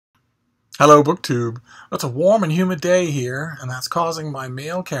Hello, BookTube. It's a warm and humid day here, and that's causing my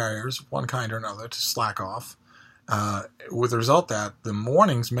mail carriers, of one kind or another, to slack off. With the result that the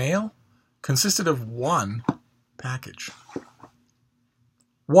morning's mail consisted of one package.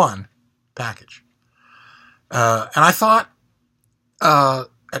 One package. And I thought,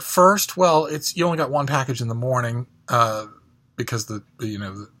 at first, well, you only got one package in the morning, because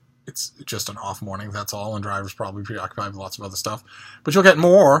it's just an off morning, that's all, and drivers probably preoccupied with lots of other stuff. But you'll get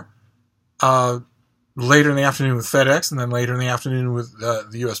more later in the afternoon with FedEx, and then later in the afternoon with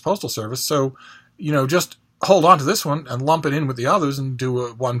the U.S. Postal Service. So, just hold on to this one and lump it in with the others and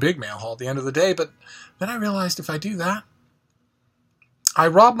do one big mail haul at the end of the day. But then I realized if I do that, I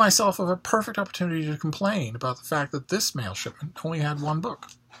rob myself of a perfect opportunity to complain about the fact that this mail shipment only had one book.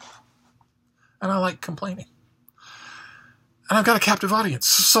 And I like complaining. And I've got a captive audience.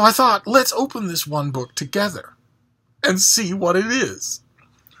 So I thought, let's open this one book together and see what it is.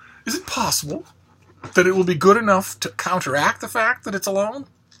 Is it possible that it will be good enough to counteract the fact that it's alone?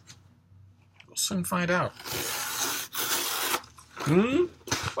 We'll soon find out.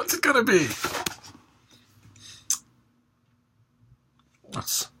 What's it going to be?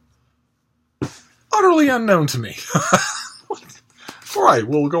 That's utterly unknown to me. All right,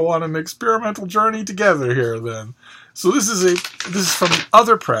 we'll go on an experimental journey together here then. So this is from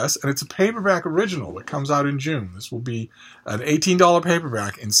Other Press, and it's a paperback original that comes out in June. This will be an $18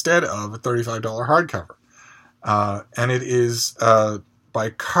 paperback instead of a $35 hardcover. And it is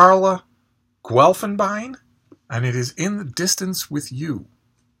by Carla Guelfenbein, and it is In the Distance with You.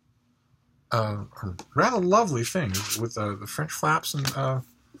 A rather lovely thing with the French flaps and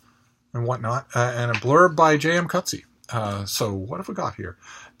whatnot, and a blurb by J.M. Cutsey. So what have we got here?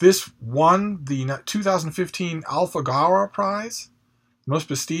 This won the 2015 Alfaguara Prize, most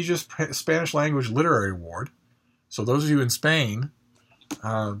prestigious Spanish language literary award. So those of you in Spain,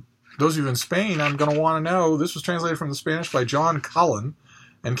 I'm going to want to know, this was translated from the Spanish by John Cullen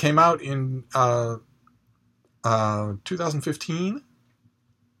and came out in 2015.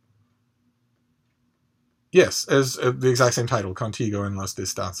 Yes, as the exact same title, Contigo en las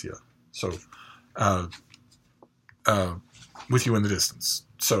Distancia. So, with you in the distance.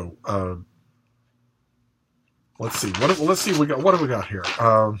 So, let's see. What have we got here?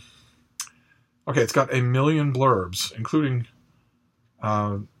 Okay, it's got 1 million blurbs, including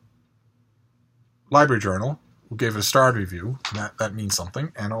Library Journal, who gave it a starred review, and that means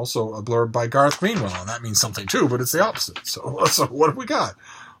something, and also a blurb by Garth Greenwell, and that means something too, but it's the opposite. So what have we got?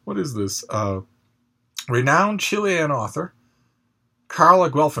 What is this? Renowned Chilean author Carla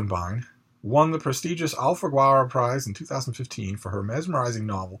Guelfenbein won the prestigious Alfaguara Prize in 2015 for her mesmerizing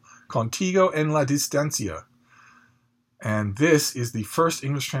novel Contigo en la Distancia. And this is the first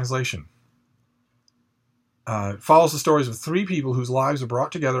English translation. It follows the stories of 3 people whose lives are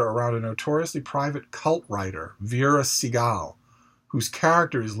brought together around a notoriously private cult writer, Vera Segal, whose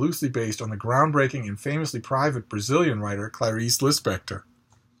character is loosely based on the groundbreaking and famously private Brazilian writer Clarice Lispector.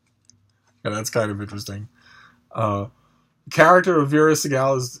 Yeah, that's kind of interesting. The character of Vera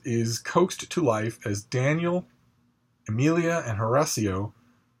Segal is coaxed to life as Daniel, Emilia, and Horacio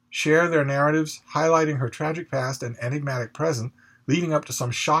share their narratives, highlighting her tragic past and enigmatic present, leading up to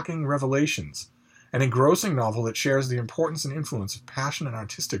some shocking revelations. An engrossing novel that shares the importance and influence of passion and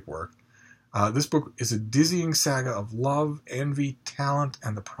artistic work. This book is a dizzying saga of love, envy, talent,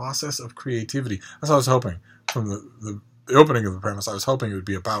 and the process of creativity. That's what I was hoping from the opening of the premise. I was hoping it would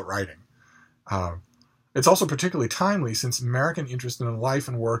be about writing. It's also particularly timely since American interest in the life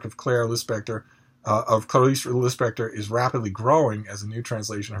and work of Clarice Lispector is rapidly growing as a new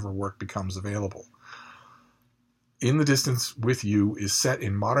translation of her work becomes available. In the Distance with You is set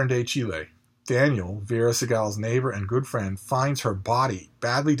in modern-day Chile. Daniel, Vera Segal's neighbor and good friend, finds her body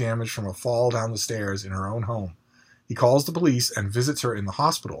badly damaged from a fall down the stairs in her own home. He calls the police and visits her in the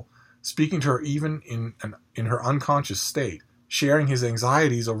hospital, speaking to her even in her unconscious state, sharing his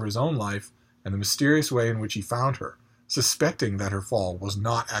anxieties over his own life and the mysterious way in which he found her, suspecting that her fall was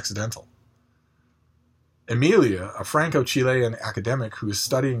not accidental. Emilia, a Franco-Chilean academic who is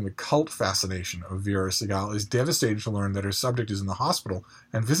studying the cult fascination of Vera Segal, is devastated to learn that her subject is in the hospital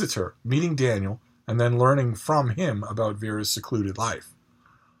and visits her, meeting Daniel, and then learning from him about Vera's secluded life.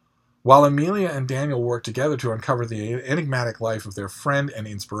 While Emilia and Daniel work together to uncover the enigmatic life of their friend and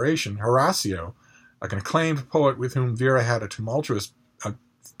inspiration, Horacio, an acclaimed poet with whom Vera had a tumultuous,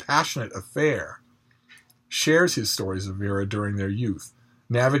 passionate affair, shares his stories of Vera during their youth,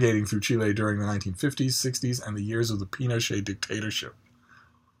 navigating through Chile during the 1950s, 60s, and the years of the Pinochet dictatorship.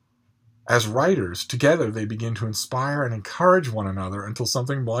 As writers, together they begin to inspire and encourage one another until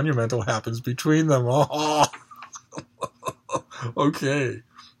something monumental happens between them. Oh, okay.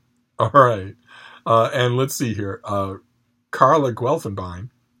 All right. And let's see here. Carla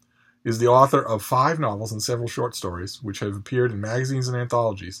Guelfenbein is the author of 5 novels and several short stories, which have appeared in magazines and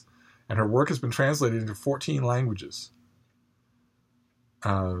anthologies, and her work has been translated into 14 languages.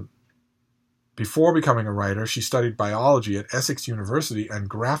 Before becoming a writer, she studied biology at Essex University and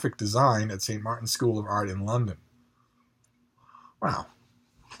graphic design at St. Martin's School of Art in London. Wow.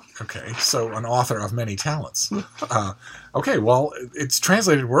 Okay, so an author of many talents. Okay, well, it's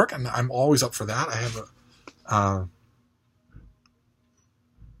translated work, and I'm always up for that. I have a...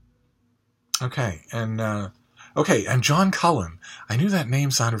 Okay, and John Cullen. I knew that name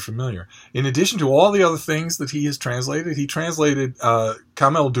sounded familiar. In addition to all the other things that he has translated, he translated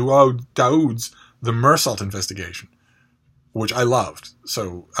Kamel Daoud's The Mersault Investigation, which I loved.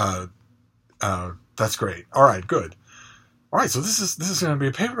 So that's great. All right, good. All right, so this is going to be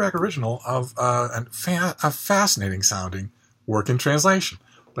a paperback original of a fascinating sounding work in translation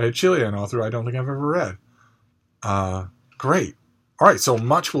by a Chilean author I don't think I've ever read. Great. All right, so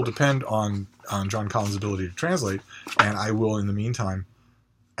much will depend on John Cullen's ability to translate, and I will, in the meantime,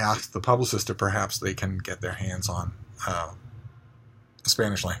 ask the publicist if perhaps they can get their hands on a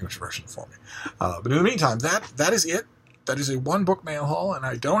Spanish language version for me. But in the meantime, that is it. That is a one-book mail haul, and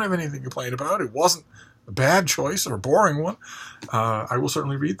I don't have anything to complain about. It wasn't a bad choice or a boring one. I will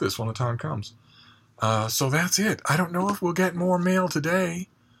certainly read this when the time comes. So that's it. I don't know if we'll get more mail today.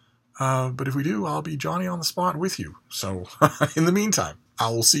 But if we do, I'll be Johnny on the spot with you. So, in the meantime, I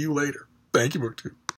will see you later. Thank you, BookTube.